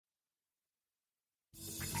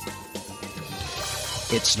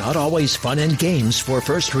It's not always fun and games for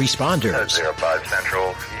first responders. 05 Central,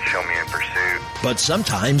 you show me in pursuit. But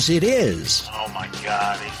sometimes it is. Oh my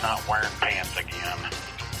God, he's not wearing pants again.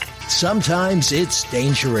 Sometimes it's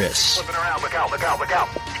dangerous. Flipping around, look out, look out, look out.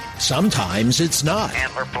 Sometimes it's not.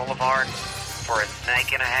 Antler Boulevard for a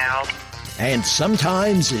snake in a house. And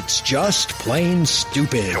sometimes it's just plain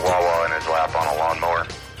stupid. Chihuahua in his lap on a lawnmower.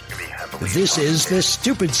 This is the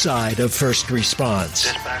stupid side of first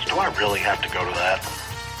response. Dispatch, do I really have to go to that?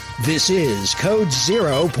 This is Code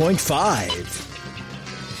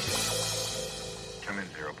 0.5. Come in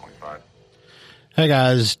 0.5. Hey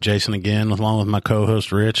guys, Jason again, along with my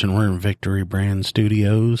co-host Rich, and we're in Victory Brand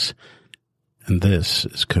Studios, and this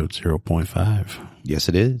is Code 0.5. Yes,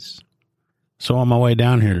 it is. So on my way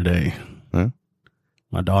down here today, Huh?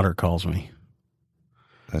 my daughter calls me.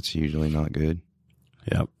 That's usually not good.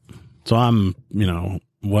 Yep. So I'm,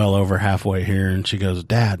 well over halfway here, and she goes,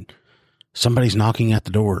 Dad, somebody's knocking at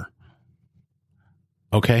the door.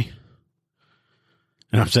 Okay.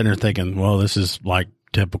 And I'm sitting there thinking, well, this is like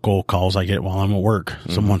typical calls I get while I'm at work.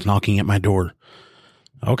 Mm-hmm. Someone's knocking at my door.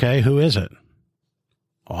 Okay, who is it?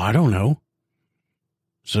 Oh, I don't know.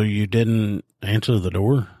 So you didn't answer the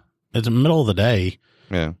door? It's the middle of the day.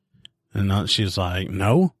 Yeah. And she's like,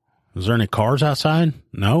 no. Is there any cars outside?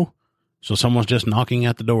 No. So someone's just knocking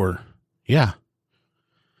at the door. Yeah.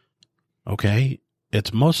 Okay.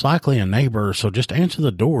 It's most likely a neighbor, so just answer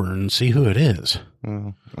the door and see who it is.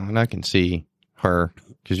 Well, and I can see her,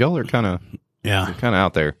 because y'all are kind of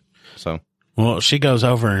out there. So, well, she goes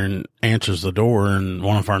over and answers the door, and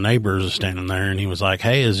one of our neighbors is standing there, and he was like,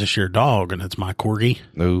 hey, is this your dog? And it's my corgi.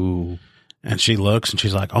 Ooh. And she looks, and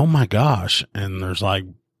she's like, oh my gosh. And there's like,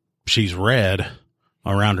 she's red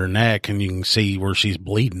around her neck, and you can see where she's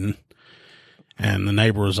bleeding. And the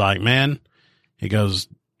neighbor was like, man, he goes,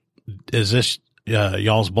 is this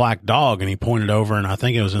y'all's black dog? And he pointed over, and I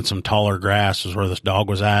think it was in some taller grass is where this dog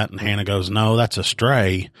was at. And Hannah goes, no, that's a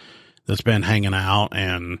stray that's been hanging out,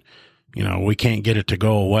 and, we can't get it to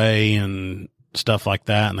go away and stuff like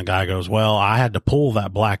that. And the guy goes, well, I had to pull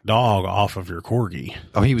that black dog off of your corgi.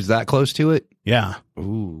 Oh, he was that close to it? Yeah.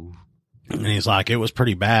 Ooh. And he's like, it was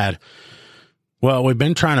pretty bad. Well, we've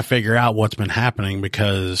been trying to figure out what's been happening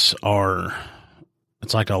because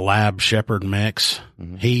it's like a lab shepherd mix.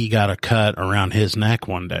 Mm-hmm. He got a cut around his neck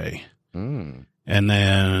one day. Mm. And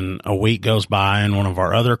then a week goes by and one of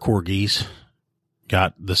our other corgis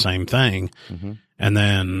got the same thing. Mm-hmm. And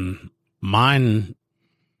then mine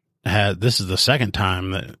this is the second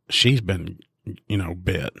time that she's been,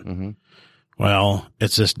 bit. Mm-hmm. Well,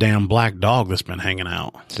 it's this damn black dog that's been hanging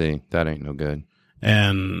out. See, that ain't no good.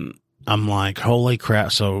 And I'm like, holy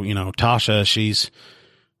crap. So, Tasha, she's,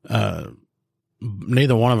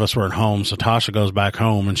 neither one of us were at home. So Tasha goes back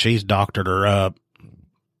home and she's doctored her up.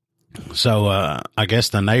 So, I guess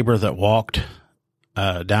the neighbor that walked,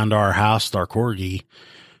 down to our house with our corgi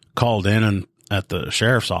called in at the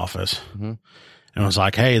sheriff's office. Mm-hmm. And was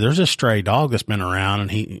like, hey, there's a stray dog that's been around,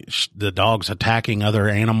 and the dog's attacking other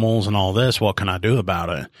animals and all this. What can I do about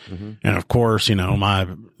it? Mm-hmm. And of course,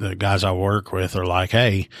 the guys I work with are like,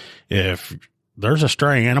 hey, if there's a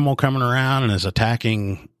stray animal coming around and is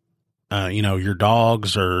attacking, your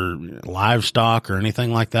dogs or livestock or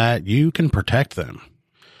anything like that, you can protect them.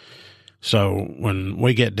 So when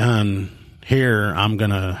we get done here, I'm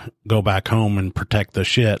going to go back home and protect the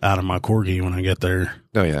shit out of my corgi when I get there.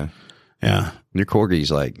 Oh, yeah. Yeah. Your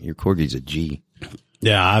corgi's a G.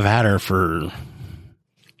 Yeah, I've had her for,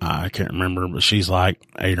 I can't remember, but she's like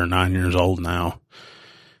 8 or 9 years old now.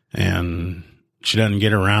 And she doesn't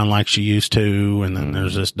get around like she used to. And then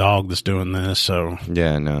there's this dog that's doing this. So,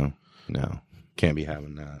 yeah, no, can't be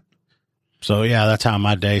having that. So, yeah, that's how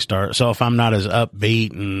my day starts. So if I'm not as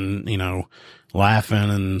upbeat and, laughing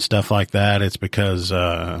and stuff like that, it's because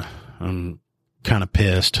I'm kind of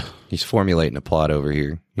pissed. He's formulating a plot over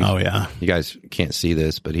here. Oh, yeah. You guys can't see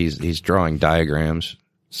this, but he's drawing diagrams,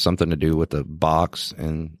 something to do with a box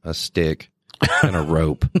and a stick and a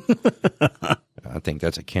rope. I think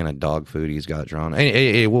that's a can of dog food he's got drawn.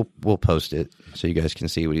 Hey, we'll post it so you guys can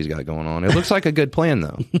see what he's got going on. It looks like a good plan,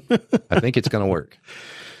 though. I think it's going to work.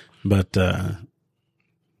 But,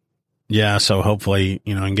 yeah, so hopefully,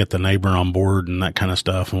 I can get the neighbor on board and that kind of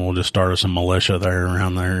stuff, and we'll just start some militia there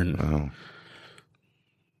around there. And,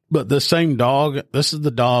 But the same dog, this is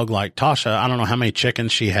the dog like Tasha, I don't know how many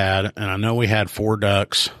chickens she had, and I know we had 4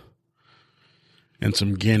 ducks and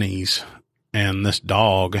some guineas, and this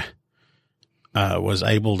dog was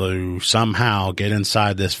able to somehow get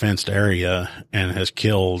inside this fenced area and has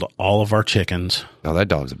killed all of our chickens. Oh, that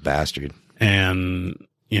dog's a bastard. And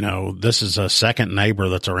this is a second neighbor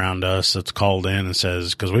that's around us that's called in and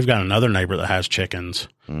says, because we've got another neighbor that has chickens,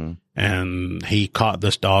 and he caught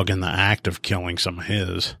this dog in the act of killing some of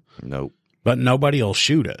his. Nope. But nobody will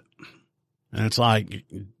shoot it. And it's like,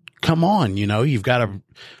 come on, you've got to,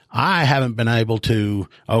 I haven't been able to,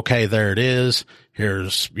 okay, there it is.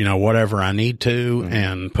 Here's, whatever I need to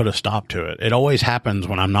and put a stop to it. It always happens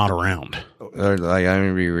when I'm not around. I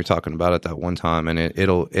remember you were talking about it that one time, and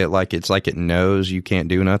it's like it knows you can't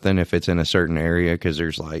do nothing if it's in a certain area, because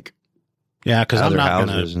there's like, yeah, because I'm other not going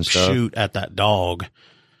houses and to stuff. shoot at that dog,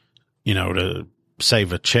 to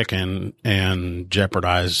save a chicken and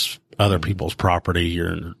jeopardize other people's property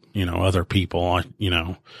or, other people.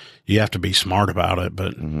 You have to be smart about it,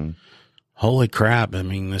 but holy crap. I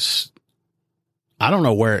mean, I don't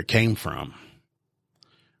know where it came from.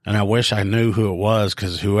 And I wish I knew who it was,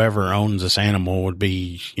 because whoever owns this animal would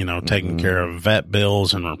be, taking care of vet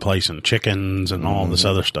bills and replacing chickens and all this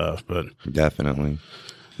other stuff. But definitely,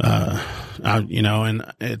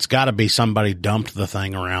 and it's got to be somebody dumped the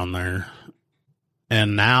thing around there.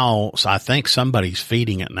 And now, so I think somebody's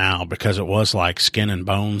feeding it now, because it was like skin and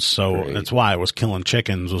bones. So that's why it was killing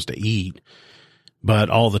chickens, was to eat.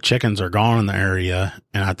 But all the chickens are gone in the area,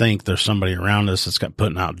 and I think there's somebody around us that's got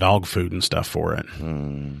putting out dog food and stuff for it.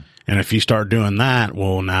 And if you start doing that,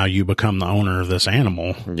 well, now you become the owner of this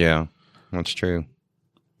animal. Yeah, that's true.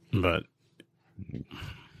 But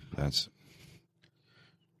that's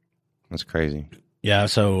crazy. Yeah,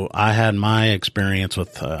 so I had my experience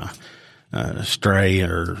with stray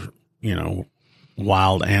or,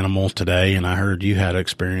 wild animals today, and I heard you had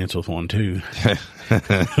experience with one too.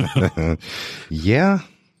 Yeah,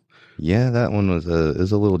 that one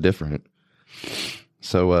is a little different.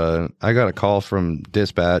 So I got a call from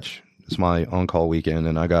dispatch. It's my on-call weekend,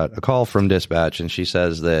 and I got a call from dispatch, and she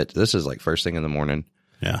says that this is like first thing in the morning,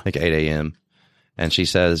 like 8 a.m., and she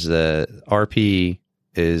says that RP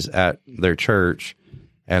is at their church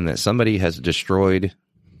and that somebody has destroyed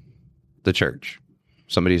the church.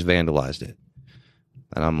 Somebody's vandalized it.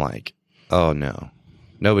 And I'm like, oh no,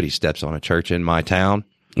 nobody steps on a church in my town.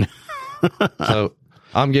 So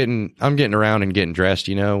I'm getting around and getting dressed,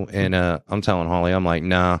 and I'm telling Holly, I'm like,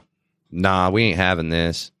 nah, we ain't having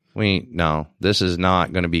this. This is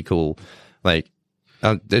not going to be cool. Like,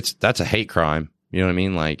 that's a hate crime. You know what I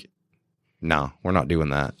mean? Like, no, we're not doing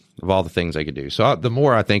that. Of all the things I could do. So the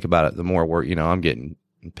more I think about it, the more I'm getting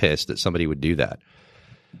pissed that somebody would do that.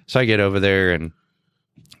 So I get over there, and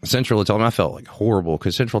Central told me, I felt like horrible,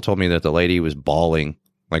 because Central told me that the lady was bawling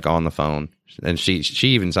like on the phone, and she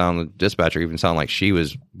even the dispatcher even sounded like she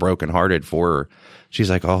was brokenhearted for her. She's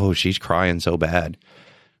like, oh, she's crying so bad.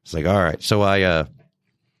 It's like, all right. So I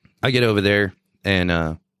get over there,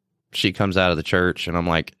 and she comes out of the church, and I'm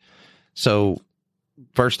like, so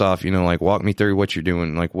first off, like, walk me through what you're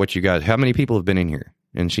doing, like what you got, how many people have been in here?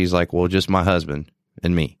 And she's like, well, just my husband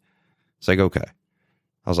and me. It's like, okay.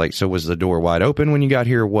 I was like, so was the door wide open when you got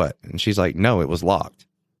here or what? And she's like, no, it was locked.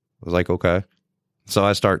 I was like, okay. So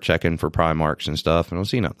I start checking for pry marks and stuff, and I don't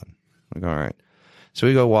see nothing. I'm like, all right. So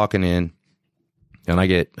we go walking in, and I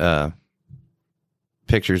get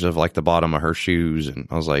pictures of like the bottom of her shoes. And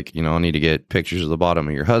I was like, I need to get pictures of the bottom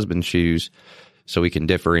of your husband's shoes so we can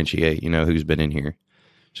differentiate, who's been in here.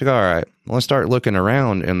 She's like, all right, well, let's start looking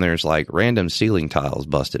around, and there's like random ceiling tiles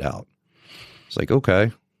busted out. It's like,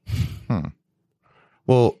 okay.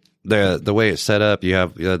 Well, the way it's set up, you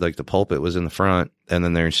had like the pulpit was in the front, and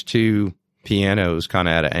then there's two pianos kind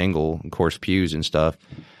of at an angle, of course, pews and stuff.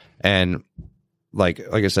 And like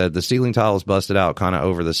I said, the ceiling tile is busted out kind of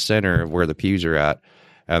over the center of where the pews are at.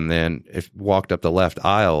 And then if walked up the left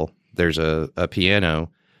aisle, there's a piano,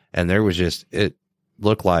 and there was it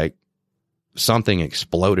looked like something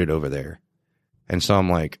exploded over there. And so I'm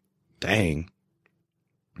like, dang.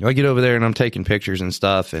 I get over there, and I'm taking pictures and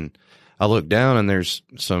stuff, and I look down, and there's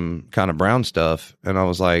some kind of brown stuff. And I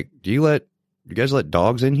was like, do you guys let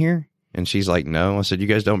dogs in here? And she's like, no. I said, you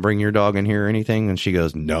guys don't bring your dog in here or anything? And she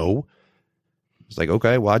goes, no. It's like,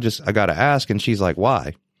 okay, well, I got to ask. And she's like,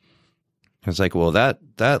 why? I was like, well,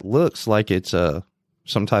 that looks like it's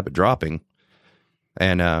some type of dropping.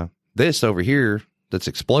 And this over here that's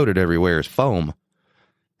exploded everywhere is foam.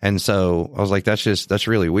 And so I was like, that's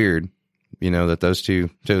really weird, that those two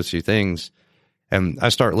things. And I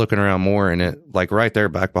start looking around more, and it, like, right there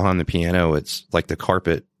back behind the piano, it's like the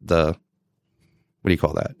carpet, what do you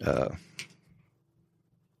call that?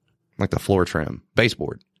 Like the floor trim,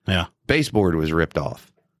 baseboard. Yeah. Baseboard was ripped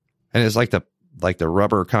off. And it's like the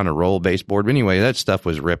rubber kind of roll baseboard. But anyway, that stuff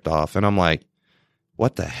was ripped off. And I'm like,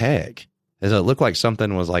 what the heck? Does it look like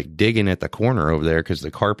something was like digging at the corner over there, because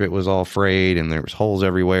the carpet was all frayed and there was holes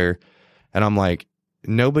everywhere. And I'm like,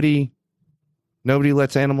 nobody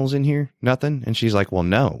lets animals in here? Nothing? And she's like, well,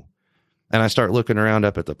 no. And I start looking around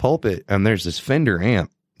up at the pulpit, and there's this Fender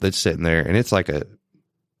amp that's sitting there, and it's like a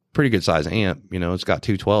pretty good size amp. You know, it's got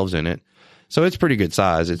 2 12s in it. So it's pretty good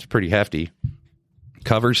size. It's pretty hefty.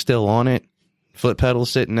 Cover's still on it. Foot pedals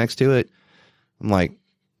sitting next to it. I'm like,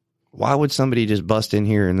 why would somebody just bust in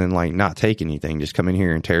here and then like not take anything, just come in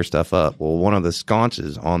here and tear stuff up? Well, one of the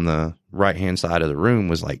sconces on the right-hand side of the room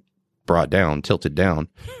was like brought down, tilted down.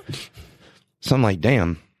 So I'm like,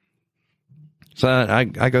 damn. So I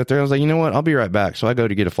go through. I was like, you know what? I'll be right back. So I go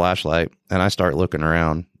to get a flashlight, and I start looking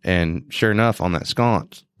around. And sure enough, on that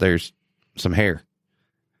sconce, there's some hair.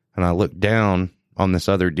 And I look down on this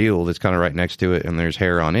other deal that's kind of right next to it, and there's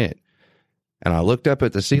hair on it. And I looked up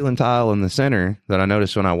at the ceiling tile in the center that I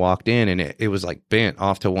noticed when I walked in, and it was like bent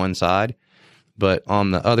off to one side. But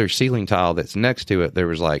on the other ceiling tile that's next to it, there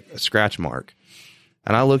was like a scratch mark.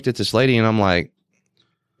 And I looked at this lady, and I'm like,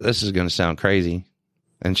 this is going to sound crazy.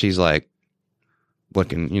 And she's like,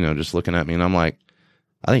 just looking at me, and I'm like,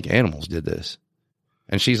 I think animals did this.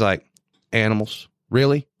 And she's like, animals?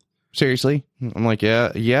 Really? Seriously? I'm like,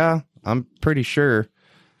 yeah, I'm pretty sure.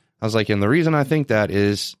 I was like, and the reason I think that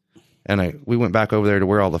is, and we went back over there to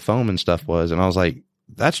where all the foam and stuff was, and I was like,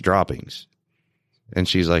 that's droppings. And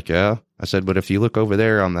she's like, yeah. I said, but if you look over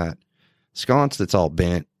there on that sconce that's all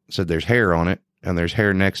bent, I said, there's hair on it, and there's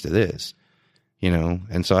hair next to this,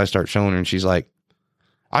 and so I start showing her, and she's like,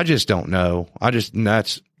 I just don't know. I was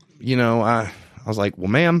like, well,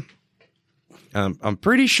 ma'am, I'm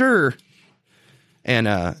pretty sure. And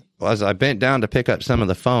as I bent down to pick up some of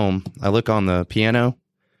the foam, I look on the piano,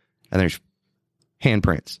 and there's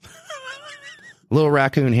handprints, little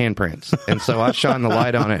raccoon handprints. And so I shine the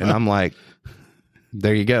light on it, and I'm like,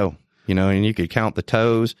 there you go. And you could count the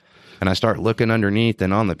toes. And I start looking underneath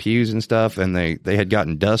and on the pews and stuff, and they had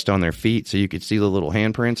gotten dust on their feet, so you could see the little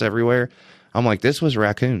handprints everywhere. I'm like, this was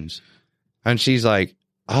raccoons. And she's like,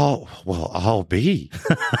 oh, well, I'll be.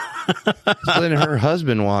 So then her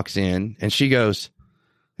husband walks in, and she goes,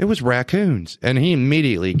 it was raccoons. And he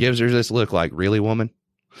immediately gives her this look like, really, woman?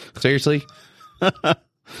 Seriously?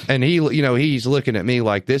 And he's looking at me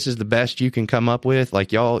like, this is the best you can come up with?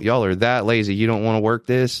 Like, y'all are that lazy, you don't want to work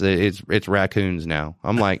this? It's raccoons now.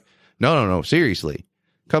 I'm like, no, seriously.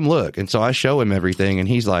 Come look. And so I show him everything, and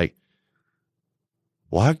he's like,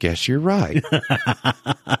 well, I guess you're right.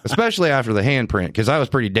 Especially after the handprint, because I was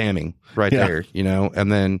pretty damning right there,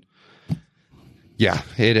 and then,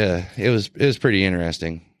 it was pretty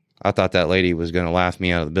interesting. I thought that lady was going to laugh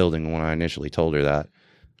me out of the building when I initially told her that.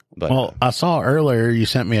 But, well, I saw earlier you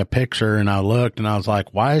sent me a picture, and I looked, and I was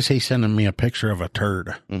like, why is he sending me a picture of a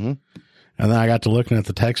turd? Mm-hmm. And then I got to looking at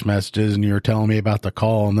the text messages, and you were telling me about the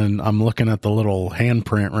call, and then I'm looking at the little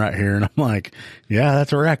handprint right here, and I'm like, yeah,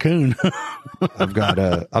 that's a raccoon. I've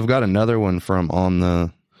got another one from on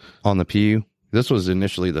the pew. This was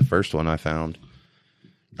initially the first one I found.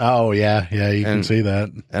 Oh yeah, you can see that.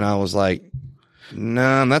 And I was like,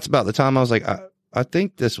 nah, and that's about the time I was like, I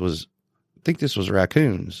think this was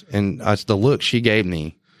raccoons. And the look she gave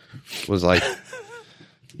me was like,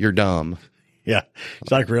 you're dumb. Yeah.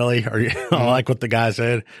 It's like, really? Are you like what the guy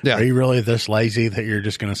said? Yeah. Are you really this lazy that you're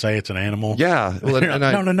just going to say it's an animal? Yeah. Well,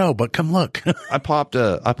 no, but come look. I popped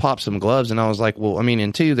some gloves, and I was like, well, I mean,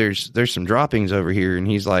 and two, there's some droppings over here. And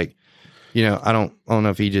he's like, I don't know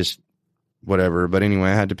if he just whatever, but anyway,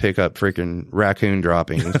 I had to pick up freaking raccoon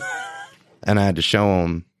droppings and I had to show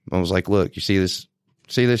him. I was like, look, you see this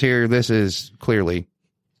here? This is clearly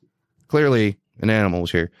an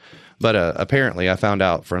animal's here. But apparently I found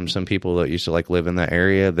out from some people that used to like live in that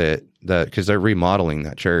area that because they're remodeling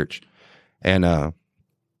that church, and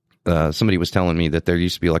somebody was telling me that there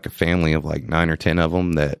used to be like a family of like 9 or 10 of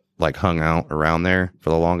them that like hung out around there for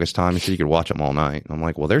the longest time, so you could watch them all night. And I'm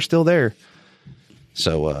like, well, they're still there.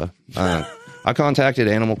 So I contacted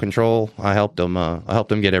animal control. I helped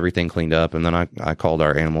them get everything cleaned up, and then I called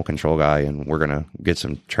our animal control guy, and we're gonna get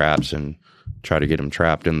some traps and try to get them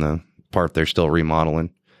trapped in the part they're still remodeling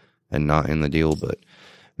and not in the deal. But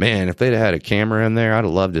man, if they'd had a camera in there, I'd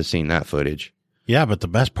have loved to have seen that footage. Yeah, but the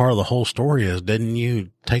best part of the whole story is, didn't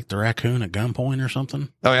you take the raccoon at gunpoint or something?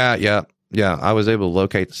 Oh, yeah. I was able to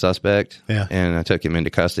locate the suspect. Yeah. And I took him into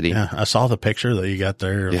custody. Yeah, I saw the picture that you got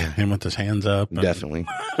there of him with his hands up. Definitely.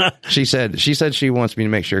 She said she wants me to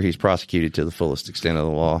make sure he's prosecuted to the fullest extent of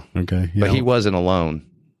the law. Okay. Yeah. But he wasn't alone.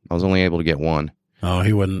 I was only able to get one. Oh,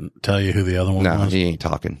 he wouldn't tell you who the other one was? No, he ain't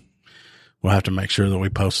talking. We'll have to make sure that we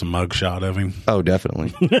post some mugshot of him. Oh,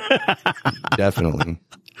 definitely. Definitely.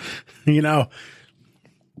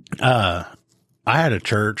 I had a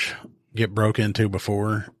church get broke into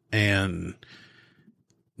before, and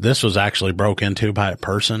this was actually broke into by a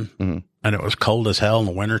person, and it was cold as hell in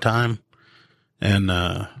the wintertime. And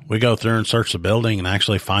we go through and search the building and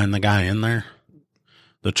actually find the guy in there.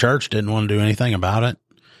 The church didn't want to do anything about it,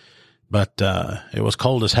 but it was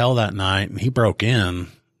cold as hell that night, and he broke in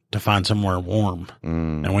to find somewhere warm.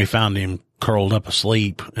 And we found him curled up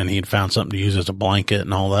asleep, and he'd found something to use as a blanket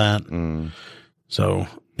and all that. So,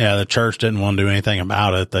 yeah, the church didn't want to do anything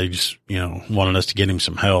about it. They just, wanted us to get him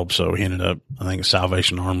some help. So he ended up, I think,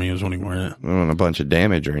 Salvation Army was when he went. Wasn't a bunch of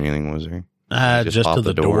damage or anything, was there? Just to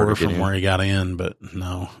the door from where he got in, but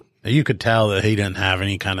no. You could tell that he didn't have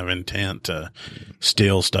any kind of intent to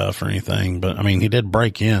steal stuff or anything. But, I mean, he did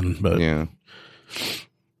break in. But yeah,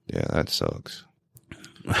 that sucks.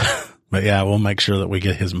 But, yeah, we'll make sure that we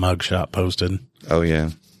get his mugshot posted. Oh, yeah.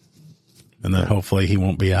 And then hopefully he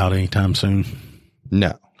won't be out anytime soon.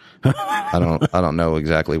 No. I don't know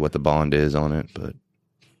exactly what the bond is on it, but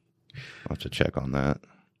I'll have to check on that.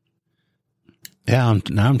 Yeah, I'm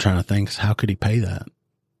trying to think, how could he pay that?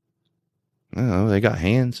 Oh, they got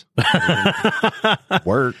hands.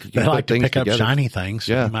 Work. They like to pick together. Up shiny things.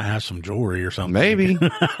 So yeah. He might have some jewelry or something. Maybe.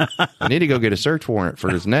 I need to go get a search warrant for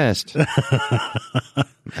his nest.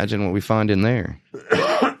 Imagine what we find in there.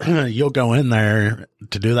 You'll go in there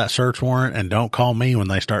to do that search warrant, and don't call me when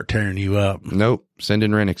they start tearing you up. Nope.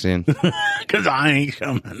 Sending Renix in. Because I ain't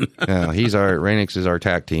coming. No, Renix is our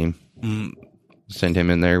TAC team. Send him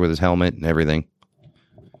in there with his helmet and everything.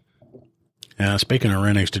 Yeah, speaking of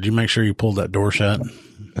Renix, did you make sure you pulled that door shut?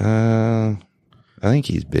 I think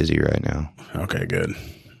he's busy right now. Okay, good.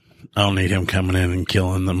 I don't need him coming in and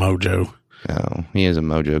killing the mojo. No, he is a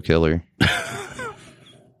mojo killer.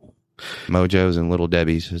 Mojos and little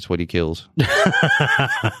Debbies. That's what he kills.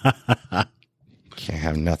 Can't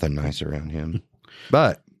have nothing nice around him.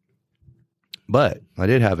 But I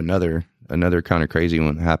did have another kind of crazy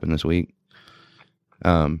one that happened this week.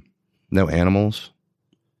 No animals,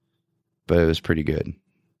 but it was pretty good.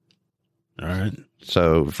 All right.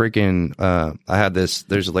 So freaking, I had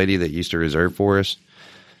there's a lady that used to reserve for us.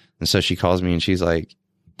 And so she calls me and she's like,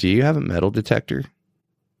 "Do you have a metal detector?"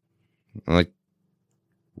 I'm like,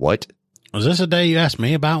 "What?" Was this the day you asked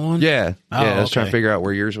me about one? Yeah. I was okay. trying to figure out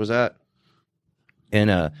where yours was at. And,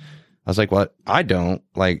 I was like, "What? I don't.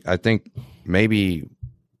 Like, I think maybe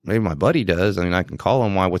my buddy does. I mean, I can call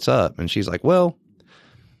him. What's up?" And she's like, "Well,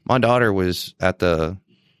 my daughter was at the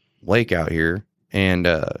lake out here, and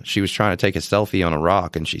she was trying to take a selfie on a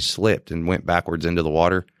rock, and she slipped and went backwards into the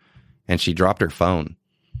water, and she dropped her phone.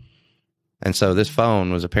 And so this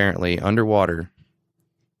phone was apparently underwater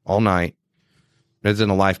all night. It's in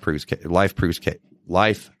a life-proof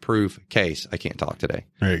case. I can't talk today.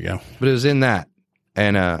 There you go. But it was in that.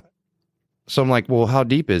 And so I'm like, well, how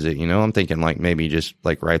deep is it? I'm thinking like maybe just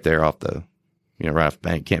like right there off the, right off the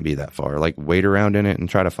bank. Can't be that far. Like wade around in it and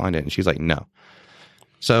try to find it. And she's like, no.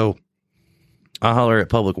 So I holler at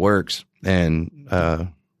Public Works, and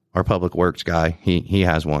our Public Works guy, he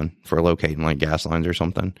has one for locating like gas lines or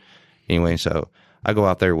something. Anyway, so I go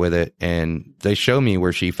out there with it, and they show me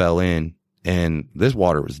where she fell in, and this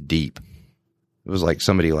water was deep. It was like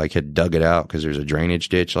somebody like had dug it out because there's a drainage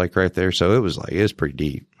ditch like right there. So it was pretty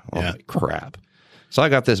deep. I was like, crap. So I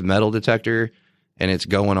got this metal detector, and it's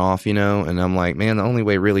going off, and I'm like, man, the only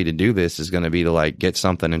way really to do this is going to be to like get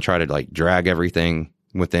something and try to like drag everything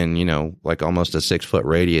within, like almost a 6-foot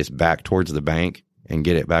radius back towards the bank and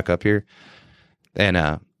get it back up here.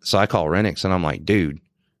 And so I call Renix, and I'm like, dude,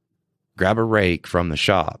 grab a rake from the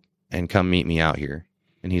shop and come meet me out here.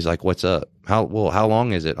 And he's like, what's up? How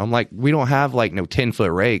long is it? I'm like, we don't have like no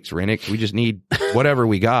 10-foot rakes, Renix. We just need whatever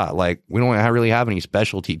we got. Like, we don't really have any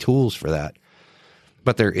specialty tools for that.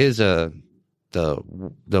 But there is the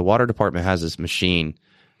water department has this machine.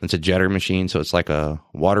 It's a jetter machine. So it's like a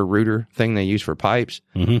water rooter thing they use for pipes.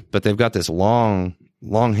 Mm-hmm. But they've got this long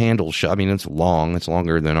handle. I mean, it's long. It's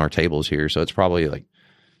longer than our tables here. So it's probably like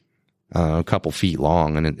a couple feet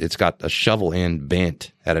long. And it's got a shovel end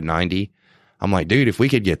bent at a 90. I'm like, dude, if we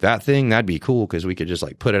could get that thing, that'd be cool, because we could just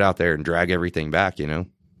like put it out there and drag everything back,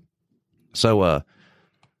 So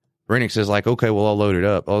Renix is like, okay, well, I'll load it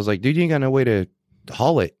up. I was like, dude, you ain't got no way to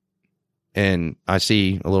haul it. And I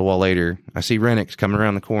see a little while later, I see Renix coming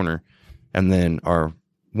around the corner, and then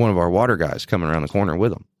one of our water guys coming around the corner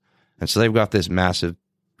with them. And so they've got this massive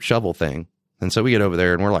shovel thing. And so we get over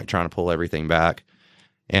there, and we're like trying to pull everything back.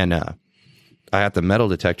 And I have the metal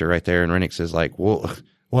detector right there, and Renix is like, well,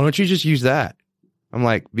 why don't you just use that? I'm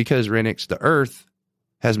like, because Renix, the earth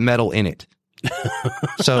has metal in it.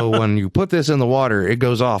 So when you put this in the water, it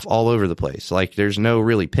goes off all over the place. Like, there's no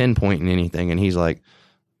really pinpointing anything. And he's like,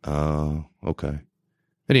 oh, okay.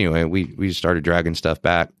 But anyway, we started dragging stuff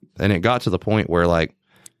back, and it got to the point where like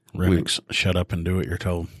Rick's shut up and do what you're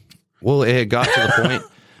told. Well, it had got to the point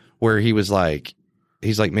where he's like,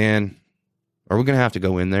 man, are we going to have to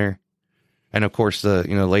go in there? And of course, the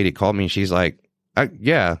lady called me and she's like,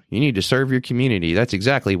 yeah, you need to serve your community. That's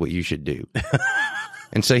exactly what you should do.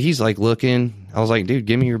 And so he's like looking. I was like, dude,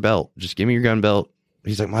 give me your belt. Just give me your gun belt.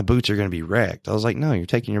 He's like, my boots are going to be wrecked. I was like, no, you're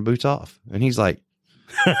taking your boots off. And he's like,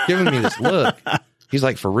 giving me this look. He's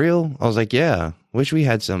like, for real? I was like, yeah. Wish we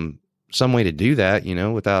had some way to do that,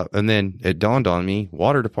 without. And then it dawned on me,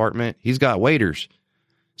 water department, he's got waiters.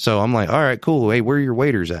 So I'm like, all right, cool. Hey, where are your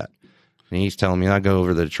waiters at? And he's telling me I go over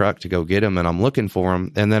to the truck to go get them, and I'm looking for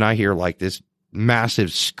them. And then I hear like this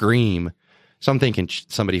massive scream. So I'm thinking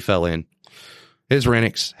somebody fell in. His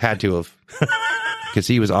Renix had to have, because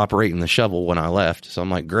he was operating the shovel when I left. So I'm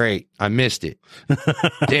like, great, I missed it.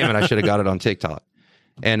 Damn it, I should have got it on TikTok.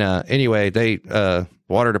 And anyway, they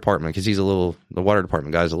water department, because the water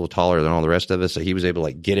department guy's a little taller than all the rest of us, so he was able to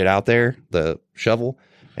like get it out there, the shovel,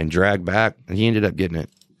 and drag back, and he ended up getting it.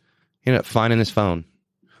 He ended up finding his phone,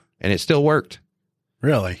 and it still worked.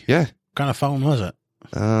 Really? Yeah. What kind of phone was it?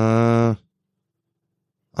 I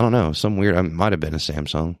don't know. Some weird. It might have been a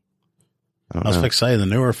Samsung. I was fixing to say, the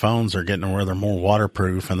newer phones are getting to where they're more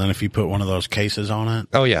waterproof, and then if you put one of those cases on it,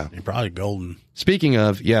 oh yeah, you're probably golden. Speaking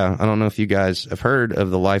of, yeah, I don't know if you guys have heard of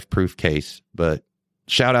the LifeProof case, but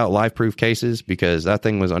shout out LifeProof cases, because that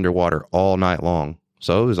thing was underwater all night long.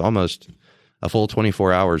 So it was almost a full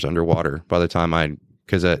 24 hours underwater by the time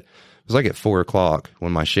because it was like at 4:00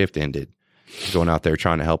 when my shift ended, going out there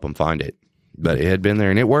trying to help them find it. But it had been there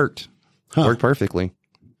and it worked. Worked perfectly.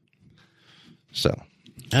 So.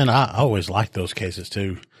 And I always like those cases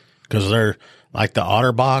too, because they're like the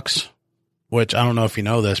OtterBox, which I don't know if you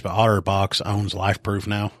know this, but OtterBox owns LifeProof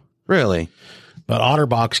now. Really? But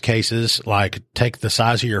OtterBox cases like take the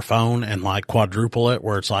size of your phone and like quadruple it,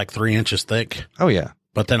 where it's like 3 inches thick. Oh yeah.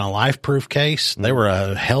 But then a LifeProof case, they were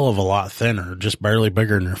a hell of a lot thinner, just barely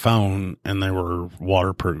bigger than your phone, and they were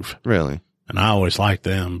waterproof. Really? And I always liked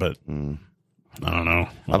them, but I don't know.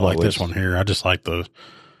 I like this one here. I just like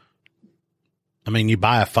you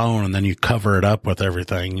buy a phone and then you cover it up with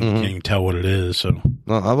everything. You can't even tell what it is. So,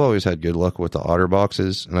 well, I've always had good luck with the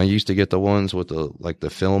OtterBoxes, and I used to get the ones with the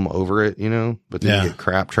film over it, but then you get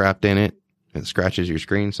crap trapped in it. It scratches your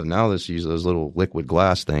screen. So now let's use those little liquid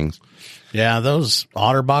glass things. Yeah, those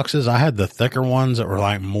OtterBoxes, I had the thicker ones that were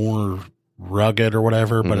like more rugged or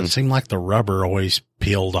whatever, but it seemed like the rubber always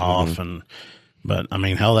peeled off. But I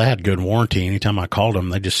mean, hell, they had good warranty. Anytime I called them,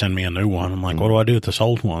 they just send me a new one. I'm like, what do I do with this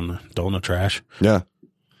old one? Throw in the trash. Yeah.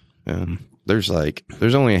 Yeah. There's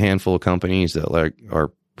only a handful of companies that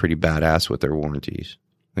are pretty badass with their warranties.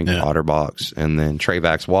 I think OtterBox, and then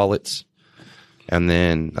Travax wallets. And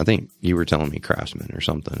then I think you were telling me Craftsman or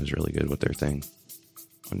something is really good with their thing.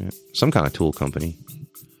 Some kind of tool company.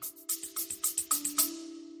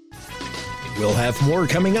 We'll have more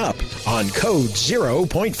coming up on Code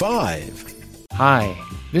 0.5. Hi,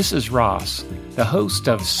 this is Ross, the host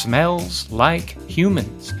of Smells Like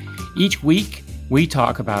Humans. Each week, we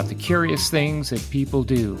talk about the curious things that people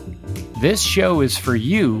do. This show is for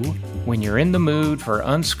you when you're in the mood for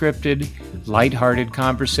unscripted, lighthearted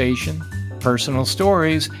conversation, personal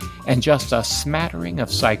stories, and just a smattering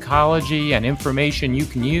of psychology and information you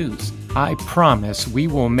can use. I promise we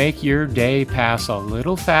will make your day pass a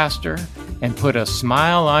little faster and put a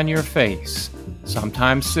smile on your face.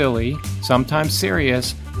 Sometimes silly, sometimes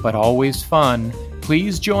serious, but always fun.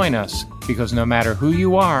 Please join us, because no matter who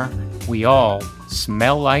you are, we all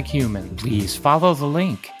smell like human. Please follow the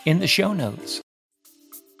link in the show notes.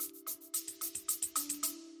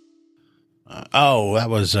 That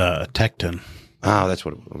was Tecton. Oh, that's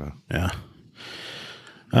what it was.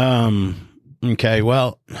 Yeah. Okay,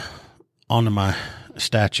 well, on to my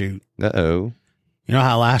statute. Uh-oh. You know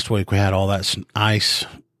how last week we had all that ice?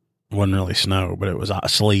 Wasn't really snow, but it was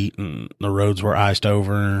sleet, and the roads were iced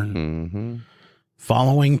over. Mm-hmm.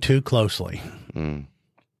 Following too closely.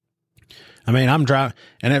 I mean, I'm driving,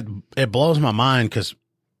 and it blows my mind because,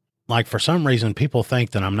 like, for some reason, people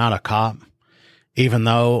think that I'm not a cop, even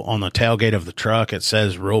though on the tailgate of the truck it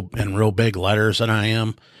says in real big letters that I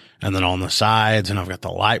am, and then on the sides, and I've got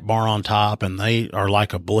the light bar on top, and they are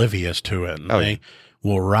like oblivious to it, and they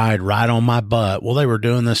will ride right on my butt. Well, they were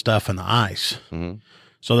doing this stuff in the ice. Mm-hmm.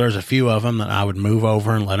 So there's a few of them that I would move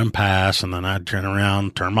over and let them pass, and then I'd turn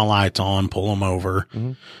around, turn my lights on, pull them over.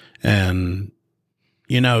 Mm-hmm. And,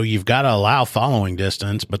 you've got to allow following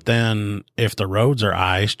distance, but then if the roads are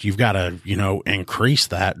iced, you've got to, increase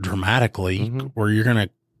that dramatically where you're going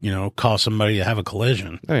to, cause somebody to have a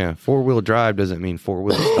collision. Oh, yeah. 4-wheel drive doesn't mean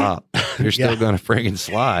 4-wheel stop. You're still going to friggin'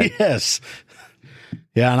 slide. Yes.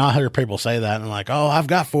 Yeah, and I hear people say that and like, oh, I've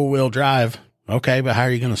got 4-wheel drive. Okay, but how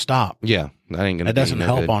are you going to stop? Yeah, that ain't gonna. It doesn't be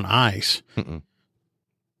no help good. on ice. Mm-mm.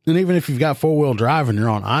 And even if you've got 4-wheel drive and you're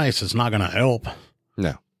on ice, it's not going to help.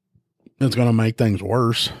 No. It's going to make things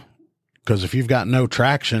worse. Because if you've got no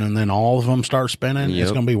traction and then all of them start spinning, Yep.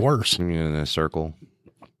 it's going to be worse. You're in a circle.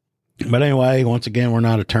 But anyway, once again, we're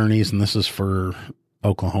not attorneys, and this is for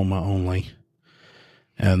Oklahoma only.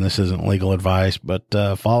 And this isn't legal advice, but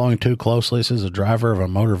following too closely says a driver of a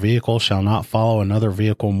motor vehicle shall not follow another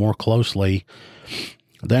vehicle more closely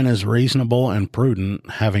than is reasonable and prudent,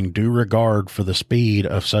 having due regard for the speed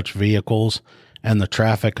of such vehicles and the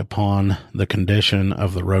traffic upon the condition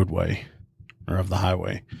of the roadway or of the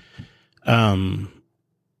highway. I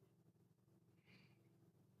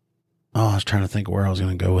was trying to think where I was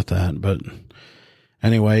going to go with that, but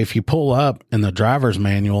anyway, if you pull up in the driver's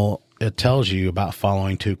manual, it tells you about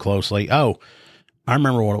following too closely. Oh, I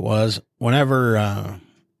remember what it was. Whenever I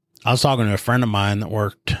was talking to a friend of mine that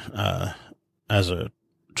worked as a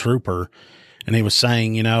trooper, and he was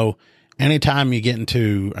saying, you know, anytime you get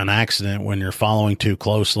into an accident when you're following too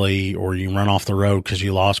closely or you run off the road because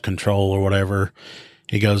you lost control or whatever,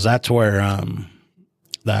 he goes, that's where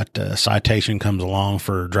that citation comes along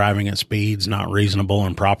for driving at speeds not reasonable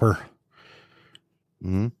and proper.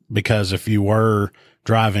 Mm-hmm. Because if you were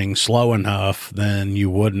driving slow enough, then you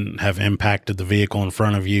wouldn't have impacted the vehicle in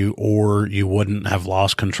front of you, or you wouldn't have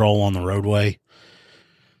lost control on the roadway.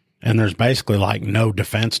 And there's basically like no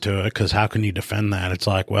defense to it, because how can you defend that? It's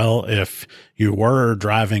like, well, if you were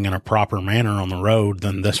driving in a proper manner on the road,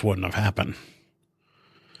 then this wouldn't have happened.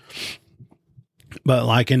 But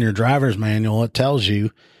like in your driver's manual, it tells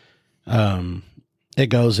you, it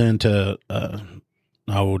goes into,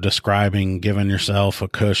 describing giving yourself a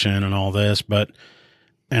cushion and all this,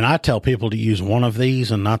 and I tell people to use one of these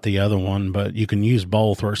and not the other one, but you can use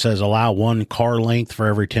both, where it says allow 1 car length for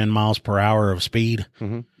every 10 miles per hour of speed.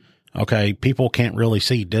 Mm-hmm. Okay. People can't really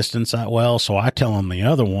see distance that well. So I tell them the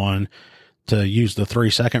other one to use the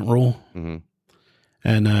 3-second rule. Mm-hmm.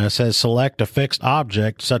 And it says select a fixed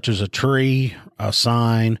object such as a tree, a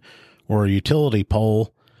sign, or a utility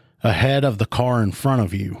pole ahead of the car in front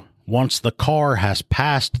of you. Once the car has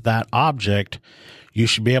passed that object, you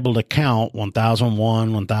should be able to count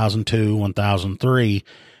 1001, 1002, 1003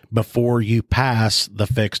 before you pass the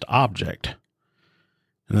fixed object.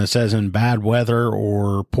 And it says in bad weather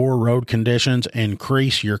or poor road conditions,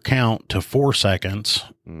 increase your count to 4 seconds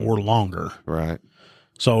or longer. Right.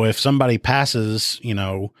 So if somebody passes, you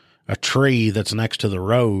know, a tree that's next to the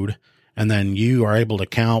road, and then you are able to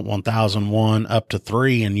count 1001 up to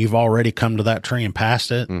 3, and you've already come to that tree and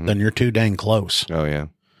passed it, then you're too dang close. Oh, yeah.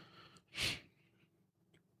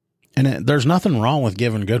 And there's nothing wrong with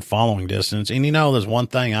giving good following distance. And you know, there's one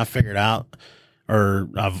thing I figured out, or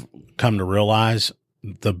I've come to realize,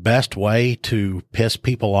 the best way to piss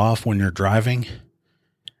people off when you're driving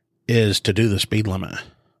is to do the speed limit.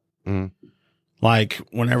 Mm. Like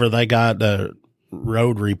whenever they got the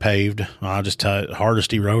road repaved, I'll just tell you,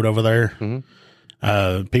 Hardesty Road over there.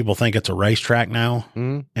 Mm-hmm. People think it's a racetrack now.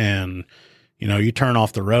 Mm-hmm. And, you know, you turn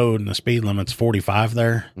off the road and the speed limit's 45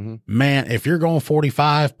 there. Mm-hmm. Man, if you're going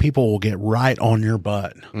 45, people will get right on your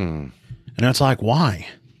butt. Mm. And it's like, why?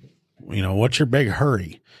 You know, what's your big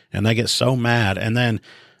hurry? And they get so mad. And then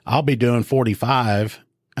I'll be doing 45,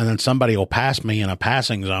 and then somebody will pass me in a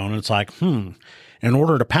passing zone. It's like, in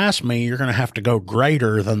order to pass me, you're going to have to go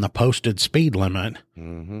greater than the posted speed limit.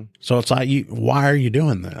 Mm-hmm. So it's like, why are you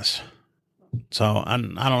doing this? So I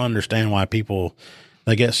don't understand why people,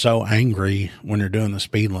 they get so angry when you're doing the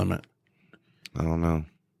speed limit. I don't know.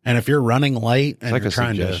 And if you're running late and it's like you're a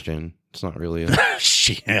trying suggestion. It's not really a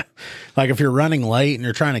yeah. Like if you're running late and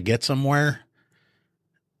you're trying to get somewhere,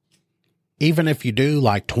 even if you do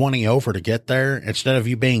like 20 over to get there, instead of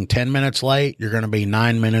you being 10 minutes late, you're going to be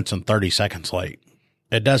 9 minutes and 30 seconds late.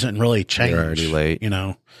 It doesn't really change. You're already late. You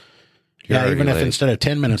know? You're even if late. instead of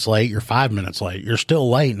 10 minutes late, you're 5 minutes late, you're still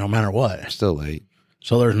late no matter what. Still late.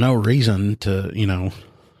 So there's no reason to, you know,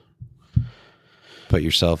 put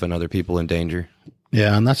yourself and other people in danger.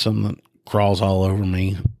 Yeah. And that's something that crawls all over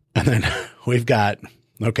me. And then we've got,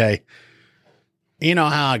 okay, you know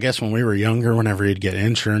how I guess when we were younger, whenever you'd get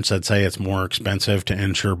insurance, I'd say it's more expensive to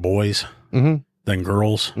insure boys than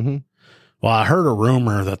girls. Mm-hmm. Well, I heard a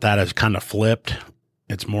rumor that has kind of flipped.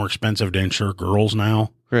 It's more expensive to insure girls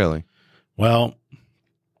now. Really? Well,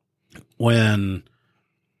 when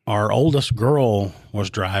our oldest girl was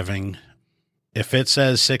driving, if it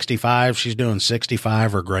says 65, she's doing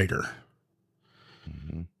 65 or greater.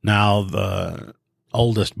 Mm-hmm. Now, the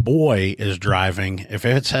oldest boy is driving. If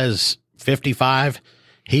it says 55,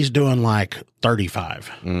 he's doing like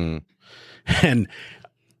 35. Mm. And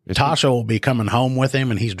Tasha will be coming home with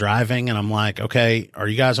him and he's driving. And I'm like, okay, are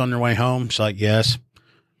you guys on your way home? She's like, yes.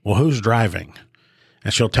 Well, who's driving?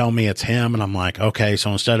 And she'll tell me it's him. And I'm like, okay,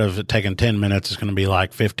 so instead of it taking 10 minutes, it's going to be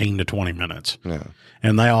like 15 to 20 minutes. Yeah.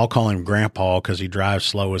 And they all call him Grandpa because he drives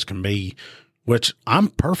slow as can be, which I'm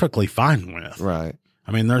perfectly fine with. Right.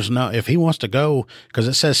 I mean, there's no, if he wants to go, because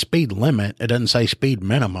it says speed limit, it doesn't say speed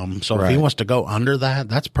minimum. So if he wants to go under that,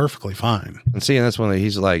 that's perfectly fine. And see, that's one that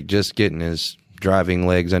he's like just getting his driving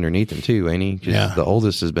legs underneath him too, ain't he? 'Cause the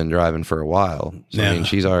oldest has been driving for a while. So, I mean,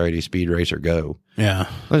 she's already speed racer go. Yeah.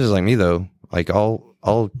 That's just like me though. Like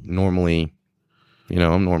I'll normally,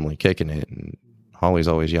 I'm normally kicking it, and Holly's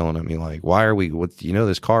always yelling at me like, why are we,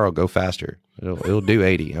 this car will go faster. It'll do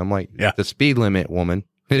 80. I'm like, the speed limit, woman.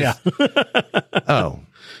 Yeah. Oh,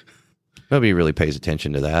 nobody really pays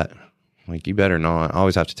attention to that. Like, you better not. I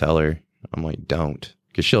always have to tell her. I'm like, don't.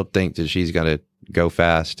 Because she'll think that she's got to go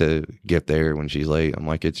fast to get there when she's late. I'm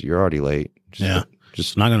like, you're already late.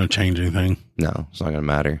 Just not going to change anything. No, it's not going to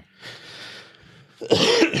matter.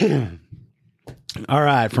 All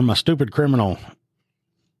right. From a stupid criminal.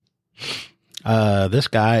 This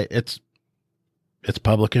guy, it's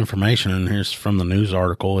public information, and here's from the news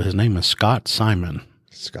article. His name is Scott Simon.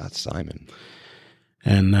 Scott Simon.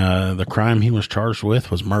 And the crime he was charged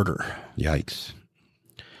with was murder. Yikes.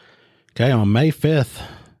 Okay, on May 5th,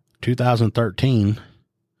 2013,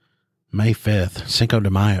 May 5th, Cinco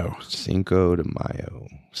de Mayo. Cinco de Mayo.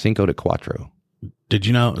 Cinco de Cuatro. Did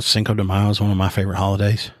you know Cinco de Mayo is one of my favorite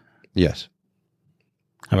holidays? Yes.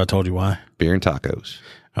 Have I told you why? Beer and tacos.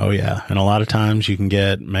 Oh, yeah. And a lot of times you can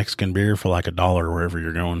get Mexican beer for like $1 wherever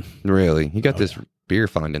you're going. Really? You got this beer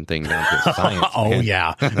finding thing down to science. Oh,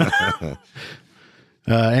 yeah.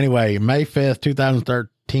 Anyway, May 5th,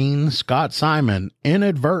 2013, Scott Simon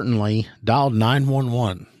inadvertently dialed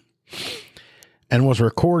 911 and was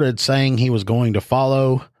recorded saying he was going to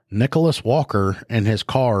follow Nicholas Walker in his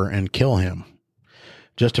car and kill him.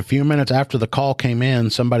 Just a few minutes after the call came in,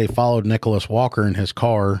 somebody followed Nicholas Walker in his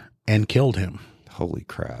car and killed him. Holy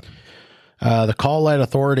crap. The call led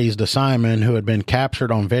authorities to Simon, who had been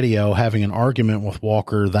captured on video having an argument with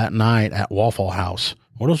Walker that night at Waffle House.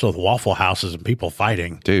 What is with Waffle Houses and people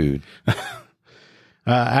fighting? Dude.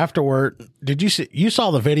 Afterward, you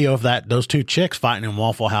saw the video of those two chicks fighting in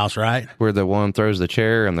Waffle House, right? Where the one throws the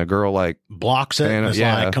chair and the girl like blocks it and it's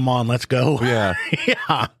like, come on, let's go. Yeah.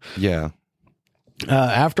 Yeah. Yeah.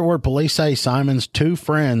 Afterward, police say Simon's two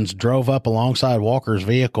friends drove up alongside Walker's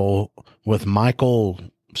vehicle with Michael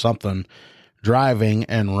something driving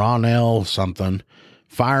and Ronell something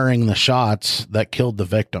firing the shots that killed the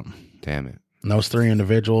victim. Damn it. And those three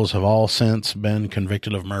individuals have all since been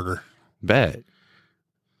convicted of murder. Bet.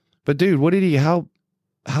 But dude,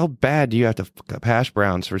 how bad do you have to fuck up hash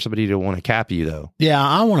browns for somebody to want to cap you though? Yeah,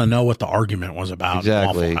 I want to know what the argument was about.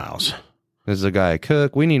 Exactly. At Waffle House. This is a guy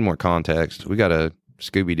cook. We need more context. We got to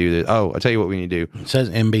Scooby-Doo this. Oh, I'll tell you what we need to do. It says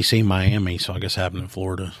NBC Miami, so I guess it happened in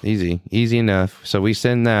Florida. Easy enough. So we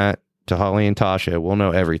send that to Holly and Tasha. We'll know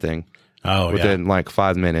everything. Oh, within like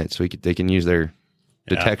 5 minutes. They can use their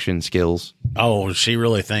detection skills. Oh, she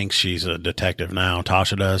really thinks she's a detective now.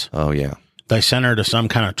 Tasha does. Oh, yeah. They sent her to some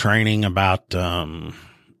kind of training about, I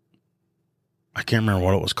can't remember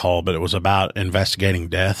what it was called, but it was about investigating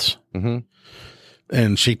deaths. Mm-hmm.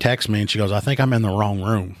 And she texts me and she goes, I think I'm in the wrong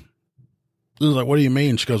room. I was like, what do you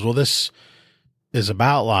mean? She goes, well, this is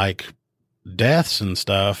about like deaths and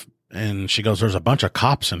stuff. And she goes, there's a bunch of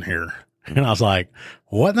cops in here. And I was like,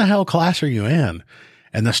 what in the hell class are you in?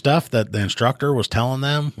 And the stuff that the instructor was telling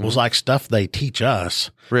them was like stuff they teach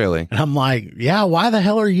us. Really? And I'm like, yeah, why the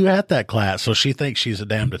hell are you at that class? So she thinks she's a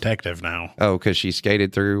damn detective now. Oh, because she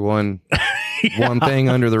skated through one thing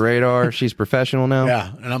under the radar. She's professional now?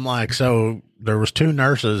 Yeah. And I'm like, so there was 2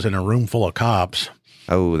 nurses in a room full of cops.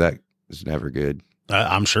 Oh, that is never good.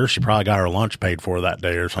 I'm sure she probably got her lunch paid for that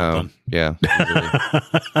day or something. Oh, yeah.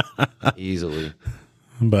 Easily.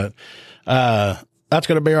 But that's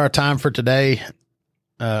going to be our time for today.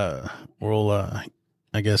 We'll,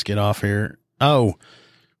 I guess, get off here. Oh,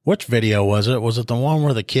 which video was it? Was it the one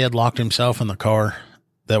where the kid locked himself in the car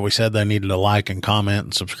that we said they needed to like and comment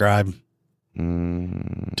and subscribe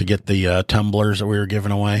to get the tumblers that we were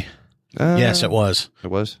giving away? Yes, it was.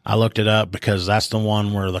 It was? I looked it up because that's the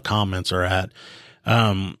one where the comments are at.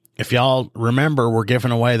 If y'all remember, we're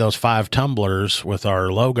giving away those 5 tumblers with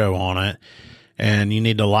our logo on it. And you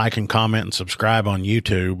need to like and comment and subscribe on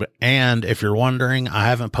YouTube. And if you're wondering, I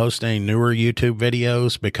haven't posted any newer YouTube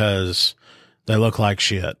videos because they look like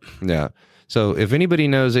shit. Yeah. So if anybody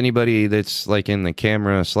knows anybody that's like in the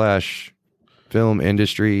camera / film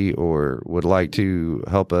industry or would like to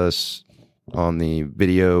help us on the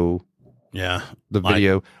video Yeah. the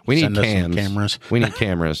video. We need send us some cams. cameras. We need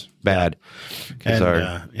cameras bad. 'Cause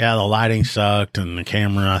And, yeah, the lighting sucked, and the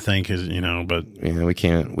camera, I think, is, but we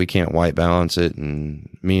can't white balance it. And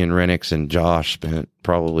me and Renix and Josh spent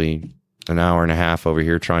probably an hour and a half over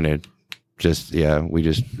here trying to we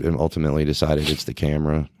just ultimately decided it's the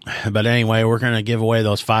camera. But anyway, we're going to give away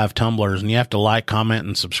those 5 tumblers, and you have to like, comment,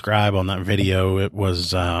 and subscribe on that video. It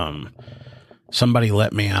was Somebody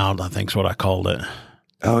Let Me Out, I think is what I called it.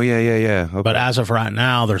 Oh, yeah. Okay. But as of right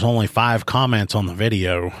now, there's only 5 comments on the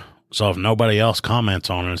video. So if nobody else comments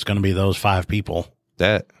on it, it's going to be those 5 people.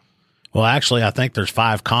 Well, actually, I think there's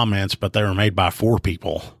 5 comments, but they were made by 4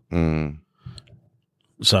 people.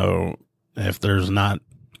 So if there's not,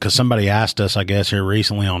 because somebody asked us, I guess, here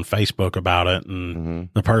recently on Facebook about it, and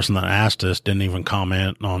the person that asked us didn't even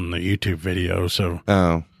comment on the YouTube video. So,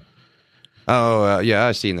 yeah,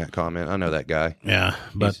 I've seen that comment. I know that guy. Yeah,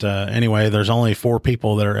 but anyway, there's only 4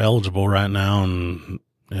 people that are eligible right now, and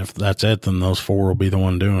if that's it, then those 4 will be the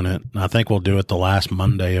one doing it. And I think we'll do it the last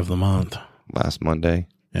Monday of the month. Last Monday?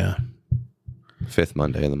 Yeah. 5th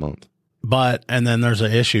Monday of the month. But, and then there's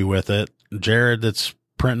an issue with it. Jared that's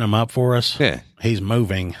printing them up for us. Yeah. He's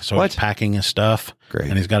moving, so he's packing his stuff. Great.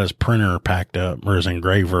 And he's got his printer packed up, or his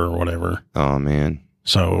engraver or whatever. Oh, man.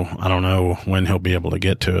 So I don't know when he'll be able to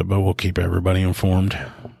get to it, but we'll keep everybody informed.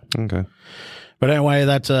 Okay. But anyway,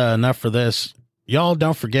 that's enough for this. Y'all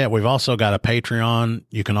don't forget, we've also got a Patreon.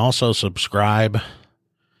 You can also subscribe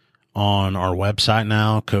on our website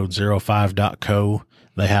now, code05.co.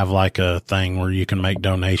 They have like a thing where you can make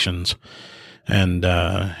donations. And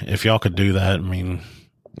if y'all could do that, I mean,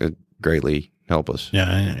 it greatly help us. Yeah,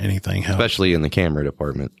 anything helps. Especially in the camera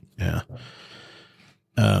department. Yeah.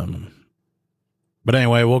 But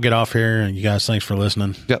anyway, we'll get off here. You guys, thanks for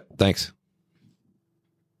listening. Yep, thanks.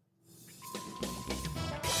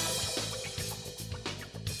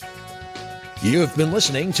 You have been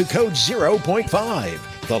listening to Code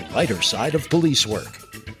 0.5, the lighter side of police work.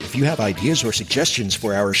 If you have ideas or suggestions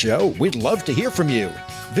for our show, we'd love to hear from you.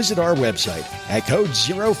 Visit our website at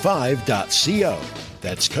code05.co.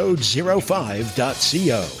 That's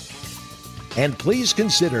code05.co. And please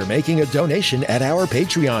consider making a donation at our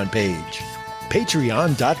Patreon page,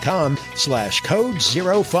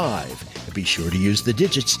 patreon.com/code05. Be sure to use the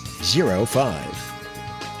digits 05.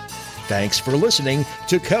 Thanks for listening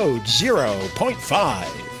to Code 0.5.